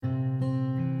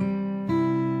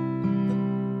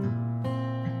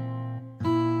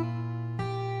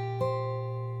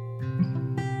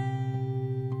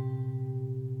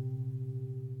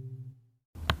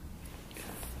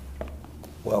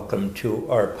Welcome to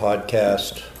our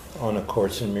podcast on A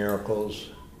Course in Miracles.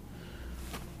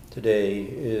 Today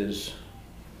is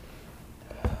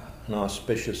an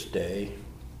auspicious day.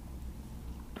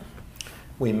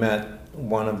 We met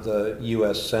one of the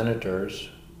U.S. senators,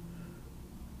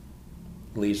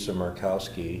 Lisa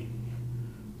Murkowski,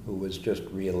 who was just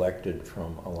reelected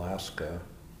from Alaska,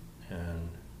 and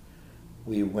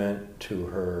we went to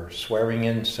her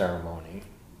swearing-in ceremony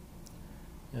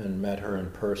and met her in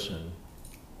person.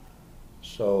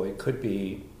 So it could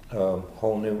be a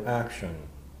whole new action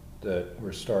that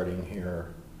we're starting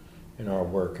here in our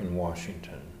work in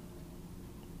Washington.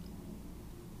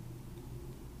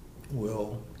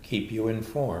 We'll keep you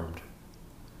informed.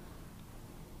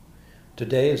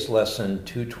 Today is lesson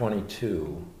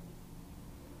 222.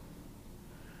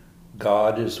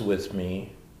 God is with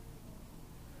me.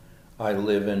 I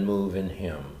live and move in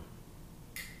Him.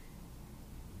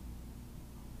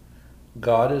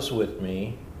 God is with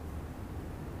me.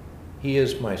 He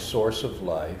is my source of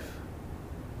life,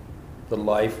 the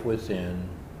life within,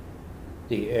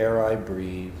 the air I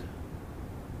breathe,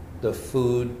 the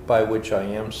food by which I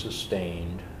am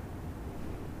sustained,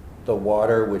 the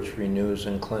water which renews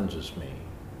and cleanses me.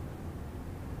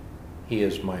 He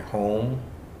is my home,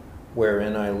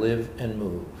 wherein I live and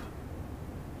move.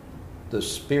 The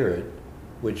Spirit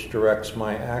which directs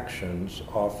my actions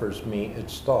offers me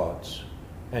its thoughts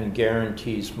and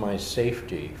guarantees my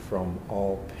safety from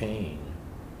all pain.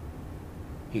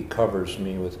 He covers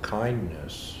me with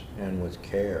kindness and with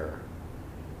care,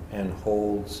 and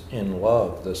holds in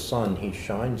love the sun He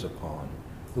shines upon,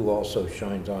 who also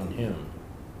shines on him.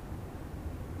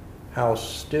 How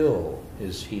still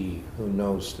is he who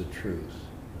knows the truth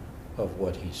of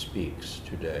what He speaks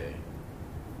today.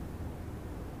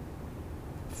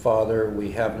 Father, we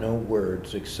have no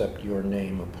words except Your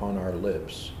name upon our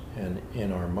lips and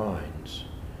in our minds,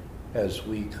 as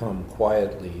we come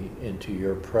quietly into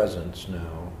Your presence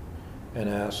now and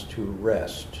ask to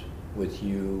rest with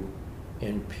You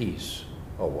in peace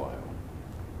a while.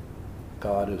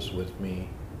 God is with me.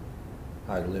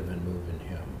 I live and move in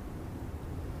Him.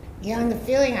 Yeah, and the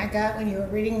feeling I got when you were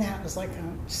reading that was like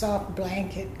a soft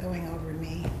blanket going over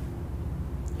me.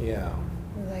 Yeah.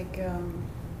 Like,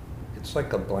 It's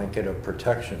like a blanket of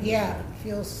protection. yeah, it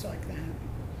feels like that.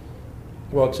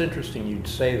 Well, it's interesting you'd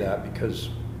say that because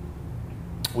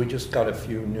we just got a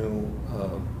few new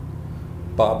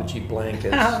Babaji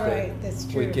blankets Right, that's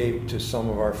true. we gave to some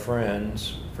of our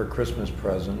friends for Christmas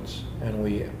presents, and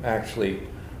we actually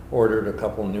ordered a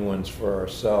couple new ones for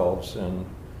ourselves. And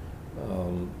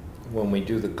when we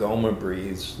do the Goma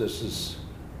breathes, this is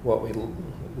what we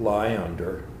lie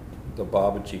under, the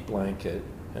Babaji blanket.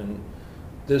 And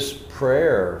this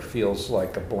prayer feels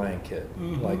like a blanket,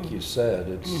 like you said.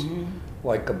 It's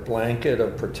like a blanket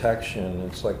of protection.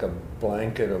 It's like a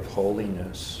blanket of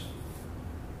holiness.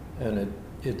 And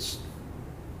it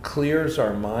clears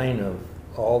our mind of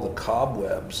all the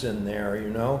cobwebs in there,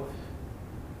 you know?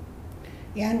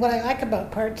 Yeah, and what I like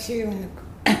about part 2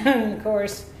 in the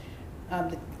course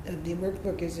of the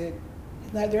workbook is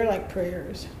that they're like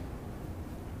prayers.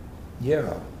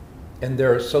 Yeah. And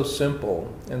they're so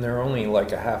simple, and they're only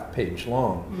like a half page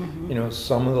long. You know,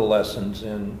 some of the lessons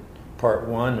in part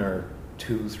 1 are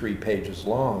 2-3 pages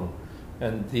long,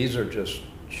 and these are just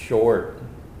short,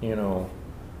 you know,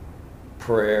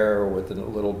 prayer with a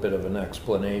little bit of an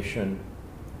explanation.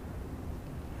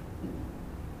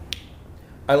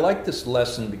 I like this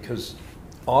lesson because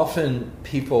often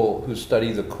people who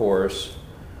study the Course,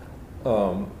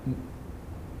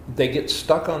 they get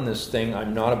stuck on this thing,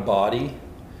 I'm not a body,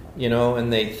 you know,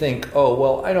 and they think, oh,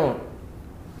 well, I don't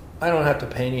have to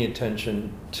pay any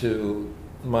attention to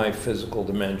my physical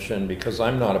dimension because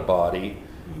I'm not a body.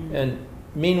 And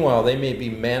meanwhile, they may be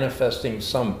manifesting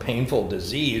some painful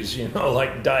disease, you know,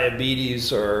 like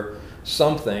diabetes or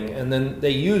something, and then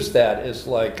they use that as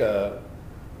like a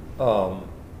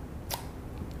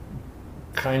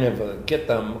kind of a get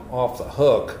them off the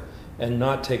hook and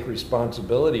not take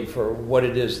responsibility for what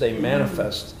it is they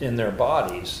manifest in their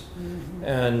bodies.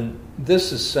 And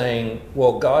this is saying,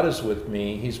 well, God is with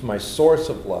me. He's my source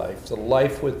of life, the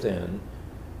life within,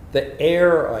 the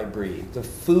air I breathe, the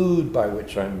food by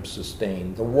which I'm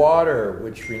sustained, the water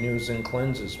which renews and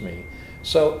cleanses me.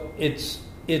 So it's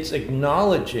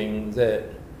acknowledging that,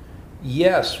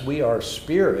 yes, we are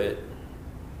spirit,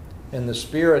 and the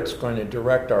Spirit's going to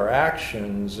direct our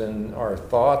actions and our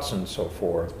thoughts and so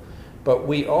forth. But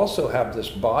we also have this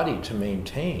body to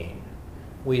maintain.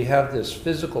 We have this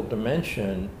physical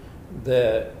dimension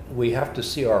that we have to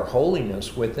see our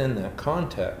holiness within that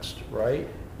context, right?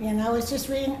 And I was just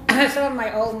reading some of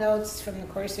my old notes from the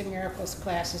Course in Miracles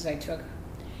classes I took.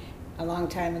 a long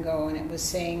time ago, and it was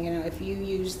saying, if you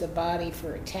use the body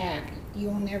for attack,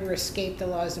 you'll never escape the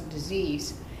laws of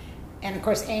disease. And of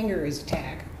course, anger is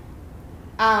attack.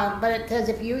 But it says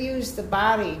if you use the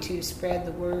body to spread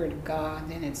the word of God,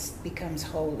 then it becomes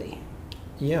holy.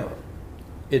 Yeah,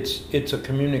 it's a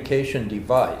communication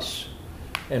device,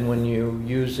 and when you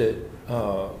use it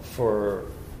for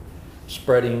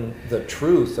spreading the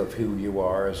truth of who you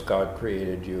are as God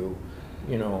created you,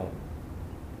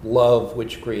 love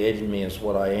which created me is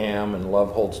what I am, and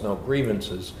love holds no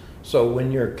grievances. So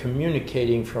when you're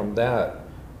communicating from that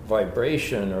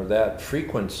vibration or that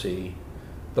frequency,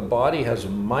 the body has a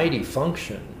mighty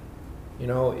function.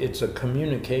 It's a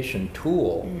communication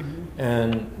tool,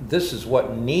 and this is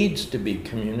what needs to be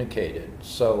communicated.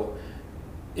 So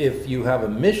if you have a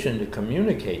mission to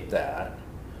communicate that,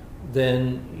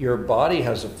 then your body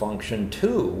has a function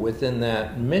too within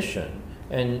that mission,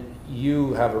 and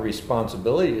you have a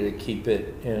responsibility to keep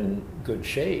it in good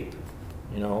shape,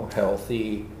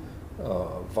 healthy,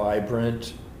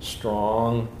 vibrant,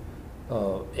 strong,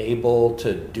 able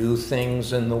to do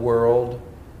things in the world.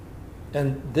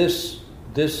 And this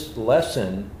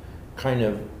lesson kind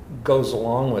of goes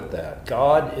along with that.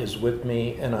 God is with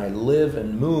me, and I live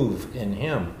and move in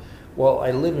Him. Well,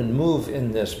 I live and move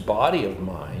in this body of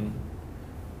mine,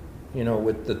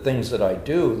 with the things that I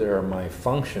do that are my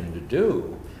function to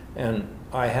do. And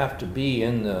I have to be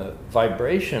in the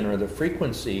vibration or the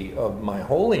frequency of my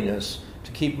holiness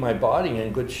to keep my body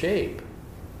in good shape.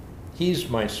 He's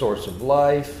my source of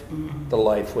life, the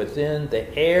life within,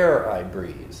 the air I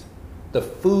breathe, the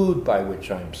food by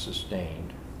which I'm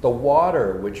sustained, the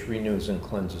water which renews and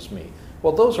cleanses me.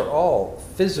 Well, those are all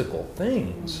physical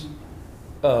things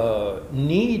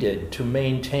needed to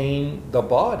maintain the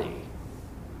body.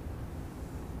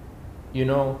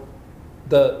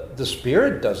 The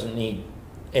spirit doesn't need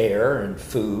air and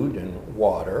food and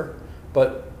water,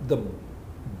 but the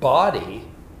body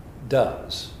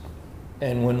does.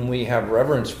 And when we have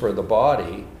reverence for the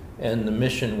body and the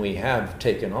mission we have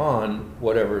taken on,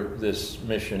 whatever this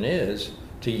mission is,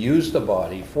 to use the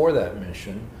body for that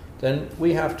mission, then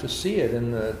we have to see it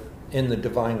in the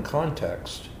divine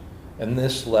context. And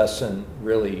this lesson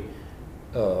really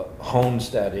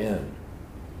hones that in.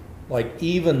 Like,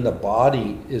 even the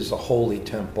body is a holy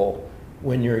temple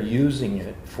when you're using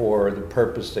it for the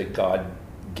purpose that God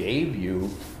gave you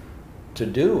to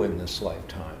do in this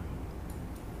lifetime.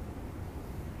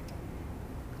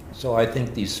 So I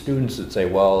think these students that say,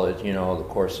 well, the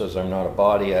Course says I'm not a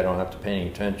body, I don't have to pay any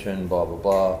attention, blah, blah,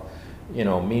 blah.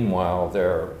 Meanwhile,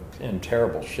 they're in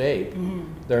terrible shape.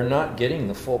 They're not getting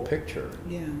the full picture.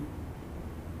 Yeah.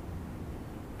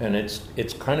 And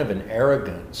it's kind of an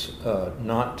arrogance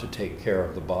not to take care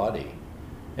of the body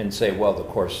and say, well, the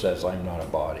Course says I'm not a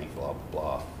body, blah, blah,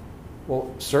 blah.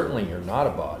 Well, certainly you're not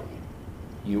a body.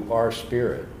 You are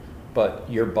spirit. But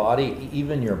your body,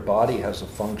 even your body has a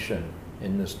function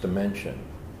in this dimension.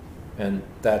 And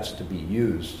that's to be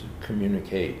used to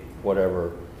communicate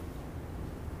whatever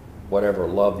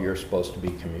love you're supposed to be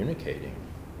communicating.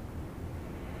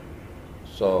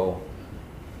 So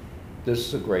this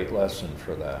is a great lesson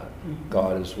for that.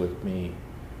 God is with me.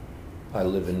 I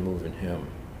live and move in Him.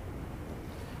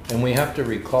 And we have to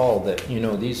recall that,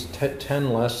 these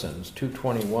 10 lessons,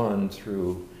 221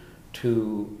 through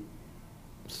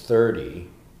 230,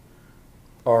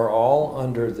 are all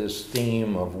under this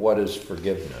theme of what is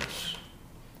forgiveness.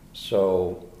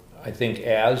 So I think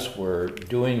as we're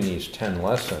doing these 10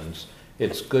 lessons,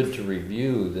 it's good to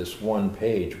review this one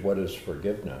page, what is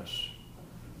forgiveness?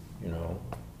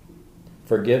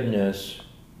 Forgiveness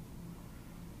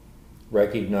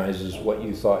recognizes what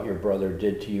you thought your brother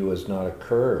did to you has not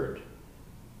occurred.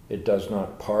 It does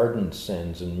not pardon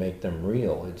sins and make them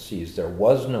real. It sees there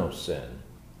was no sin,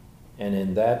 and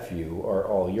in that view are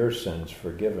all your sins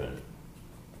forgiven.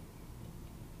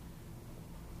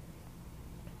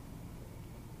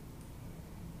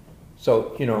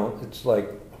 So, it's like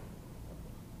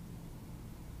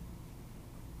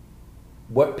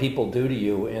what people do to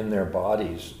you in their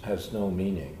bodies has no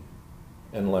meaning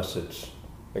unless it's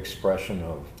expression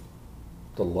of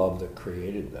the love that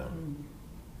created them.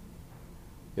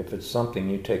 If it's something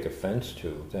you take offense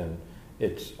to, then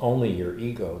it's only your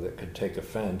ego that could take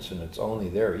offense, and it's only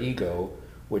their ego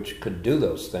which could do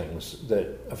those things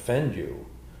that offend you.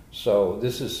 So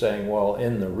this is saying, well,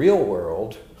 in the real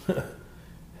world,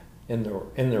 in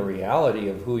the reality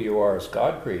of who you are as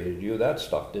God created you, that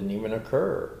stuff didn't even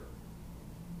occur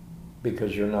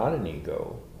because you're not an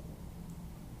ego.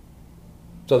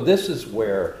 So this is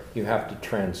where you have to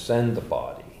transcend the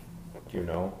body,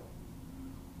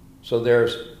 So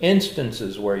there's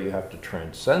instances where you have to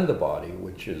transcend the body,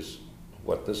 which is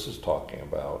what this is talking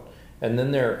about. And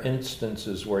then there are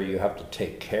instances where you have to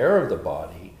take care of the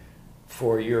body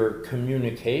for your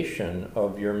communication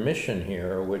of your mission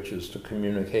here, which is to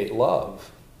communicate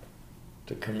love,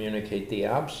 to communicate the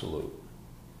absolute.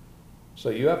 So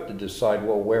you have to decide,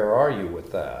 well, where are you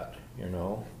with that,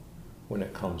 when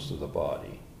it comes to the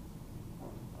body?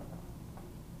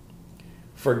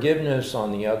 Forgiveness,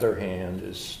 on the other hand,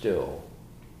 is still,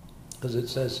 because it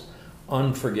says,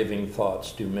 unforgiving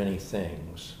thoughts do many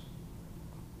things.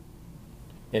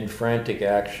 In frantic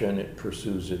action, it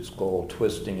pursues its goal,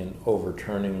 twisting and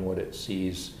overturning what it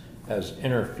sees as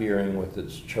interfering with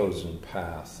its chosen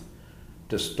path.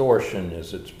 Distortion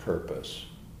is its purpose.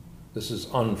 This is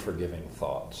unforgiving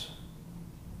thoughts.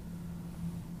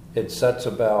 It sets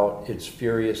about its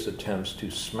furious attempts to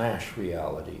smash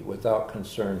reality without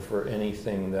concern for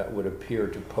anything that would appear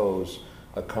to pose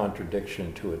a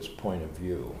contradiction to its point of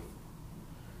view.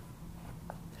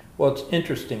 Well, it's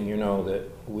interesting, that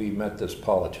we met this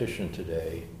politician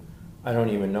today. I don't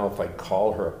even know if I'd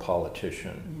call her a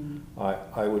politician.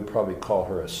 I would probably call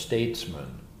her a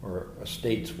statesman or a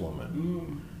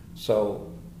stateswoman.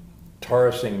 So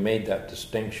Tara Singh made that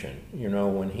distinction.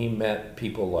 When he met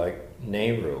people like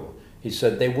Nehru, he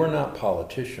said they were not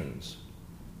politicians.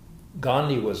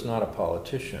 Gandhi was not a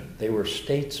politician. They were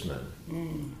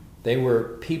statesmen. They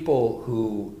were people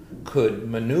who could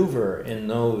maneuver in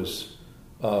those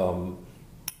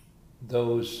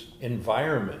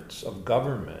environments of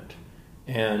government,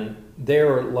 and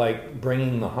they're like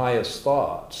bringing the highest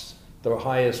thoughts, the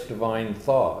highest divine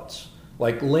thoughts.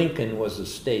 Like Lincoln was a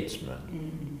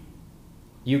statesman.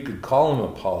 You could call him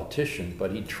a politician,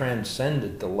 but he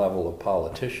transcended the level of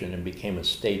politician and became a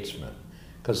statesman,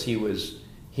 because he was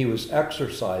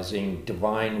exercising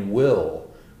divine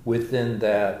will within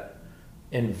that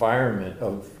environment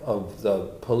of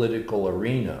the political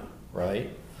arena,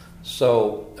 right?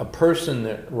 So a person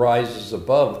that rises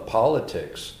above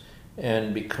politics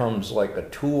and becomes like a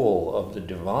tool of the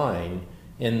divine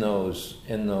in those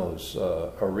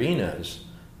arenas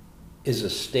is a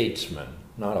statesman,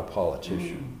 not a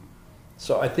politician.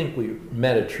 So I think we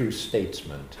met a true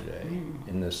statesman today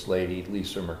in this lady,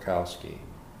 Lisa Murkowski.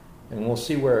 And we'll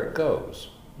see where it goes,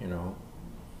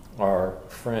 Our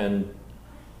friend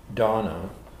Donna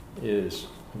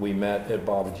we met at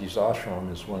Babaji's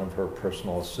ashram, is one of her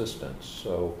personal assistants.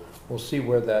 So we'll see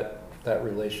where that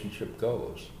relationship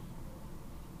goes.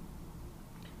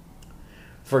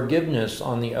 Forgiveness,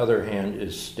 on the other hand,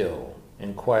 is still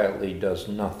and quietly does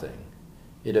nothing.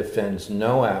 It offends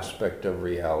no aspect of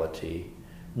reality,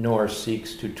 nor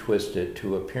seeks to twist it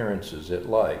to appearances it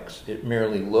likes. It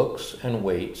merely looks and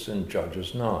waits and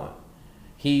judges not.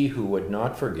 He who would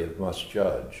not forgive must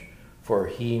judge, for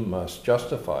he must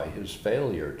justify his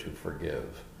failure to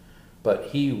forgive. But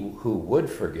he who would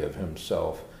forgive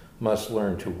himself must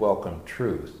learn to welcome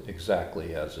truth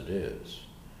exactly as it is.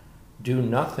 Do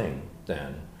nothing,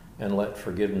 then, and let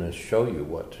forgiveness show you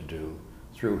what to do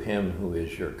through him who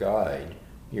is your guide,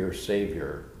 your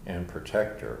savior and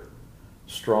protector,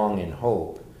 strong in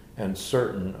hope and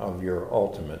certain of your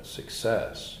ultimate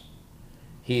success.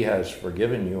 He has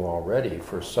forgiven you already,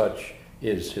 for such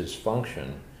is his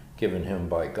function given him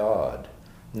by God.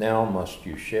 Now must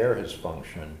you share his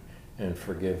function and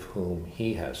forgive whom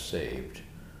he has saved,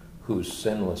 whose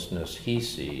sinlessness he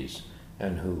sees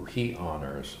and who he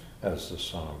honors as the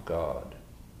Son of God.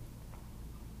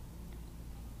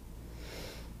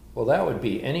 Well, that would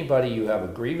be anybody you have a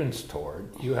grievance toward.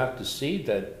 You have to see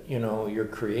that, your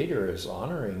Creator is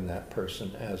honoring that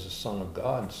person as a son of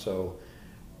God. So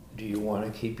do you want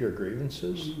to keep your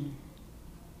grievances?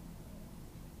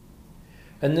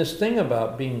 And this thing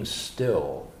about being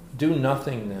still, do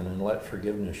nothing then and let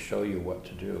forgiveness show you what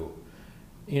to do.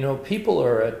 People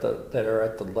that are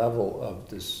at the level of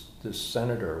this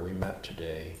senator we met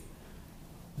today,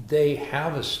 they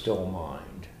have a still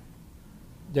mind.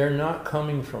 They're not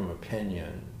coming from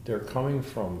opinion. They're coming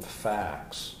from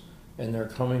facts, and they're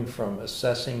coming from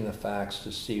assessing the facts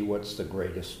to see what's the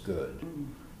greatest good.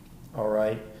 All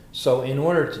right? So in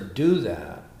order to do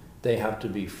that, they have to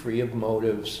be free of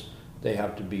motives. They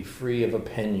have to be free of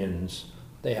opinions.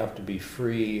 They have to be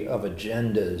free of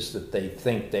agendas that they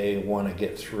think they want to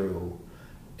get through.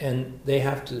 And they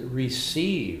have to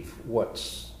receive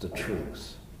what's the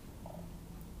truth.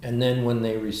 And then when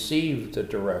they receive the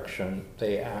direction,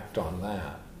 they act on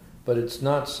that. But it's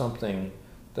not something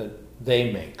that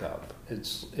they make up.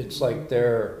 It's like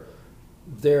they're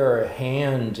a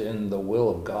hand in the will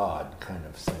of God kind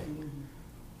of thing.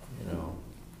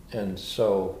 And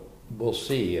so we'll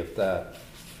see if that,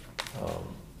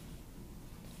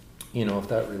 if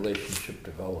that relationship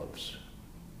develops.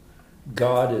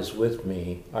 God is with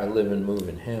me. I live and move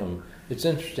in him. It's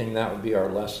interesting, that would be our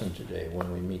lesson today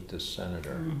when we meet this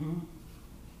senator. Mm-hmm.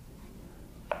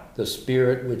 The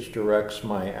Spirit which directs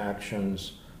my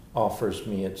actions offers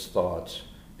me its thoughts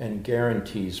and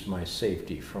guarantees my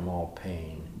safety from all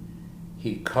pain.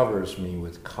 He covers me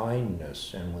with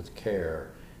kindness and with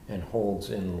care and holds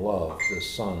in love the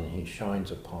sun he shines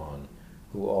upon,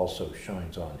 who also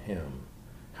shines on him.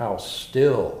 How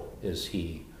still is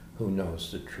he who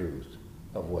knows the truth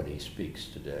of what he speaks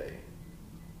today.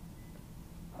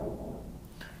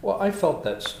 Well, I felt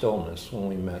that stillness when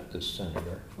we met this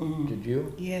senator. Mm-hmm. Did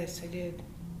you? Yes, I did.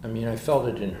 I mean, I felt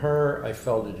it in her, I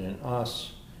felt it in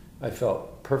us. I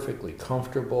felt perfectly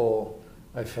comfortable.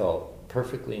 I felt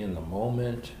perfectly in the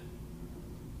moment.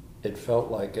 It felt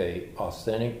like an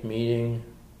authentic meeting.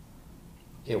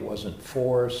 It wasn't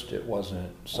forced. It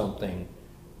wasn't something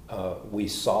we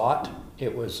sought.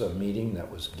 It was a meeting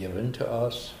that was given to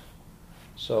us.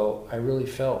 So I really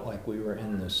felt like we were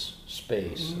in this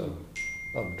space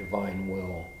of divine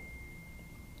will.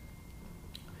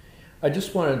 I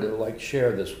just wanted to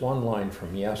share this one line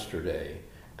from yesterday,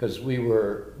 because we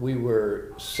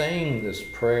were saying this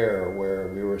prayer where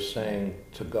we were saying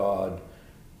to God,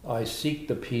 I seek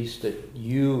the peace that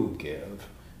you give,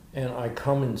 and I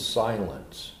come in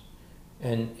silence.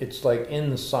 And it's like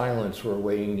in the silence we're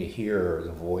waiting to hear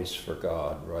the voice for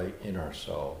God, right, in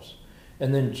ourselves.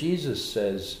 And then Jesus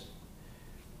says,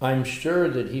 I'm sure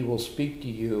that he will speak to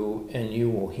you and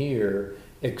you will hear.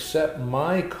 Accept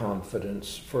my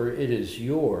confidence, for it is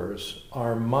yours.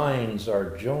 Our minds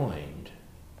are joined.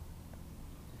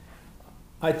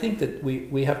 I think that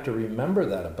we have to remember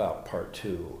that about part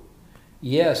 2.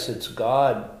 Yes, it's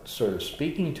God sort of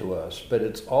speaking to us, but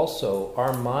it's also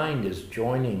our mind is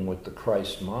joining with the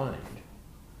Christ mind.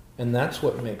 And that's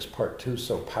what makes part 2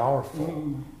 so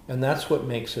powerful. And that's what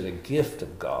makes it a gift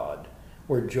of God.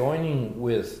 We're joining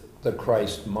with the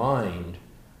Christ mind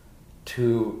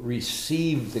to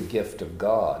receive the gift of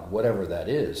God, whatever that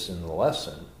is in the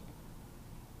lesson.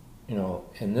 You know,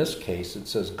 in this case, it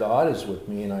says, God is with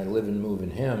me and I live and move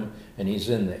in him, and he's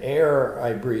in the air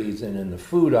I breathe and in the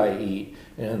food I eat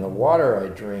and in the water I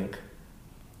drink.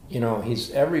 You know,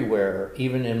 he's everywhere,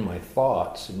 even in my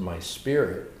thoughts, in my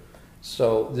spirit.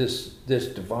 So this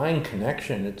divine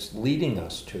connection, it's leading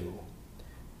us to.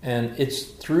 And it's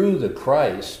through the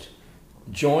Christ,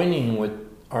 joining with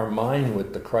our mind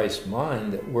with the Christ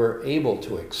mind, that we're able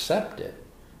to accept it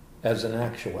as an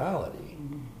actuality.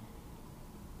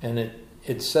 And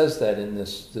it says that in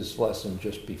this lesson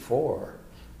just before.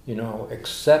 You know,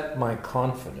 accept my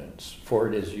confidence, for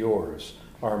it is yours.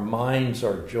 Our minds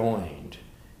are joined,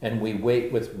 and we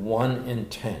wait with one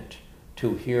intent,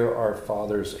 to hear our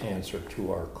Father's answer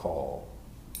to our call.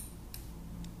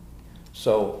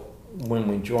 So when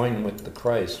we join with the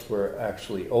Christ, we're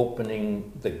actually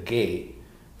opening the gate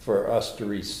for us to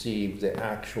receive the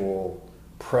actual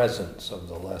presence of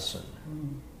the lesson.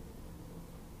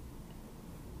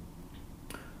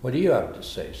 What do you have to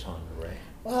say, Sandra Ray?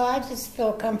 Well, I just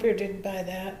feel comforted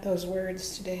by those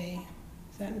words today.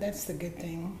 That's the good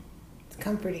thing. It's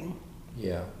comforting.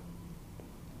 Yeah.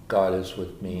 God is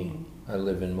with me. I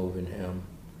live and move in him.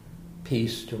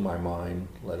 Peace to my mind.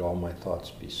 Let all my thoughts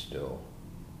be still.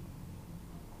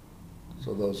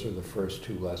 So those are the first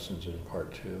 2 lessons in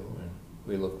part 2, and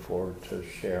we look forward to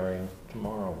sharing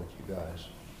tomorrow with you guys.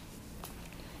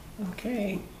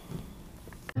 Okay.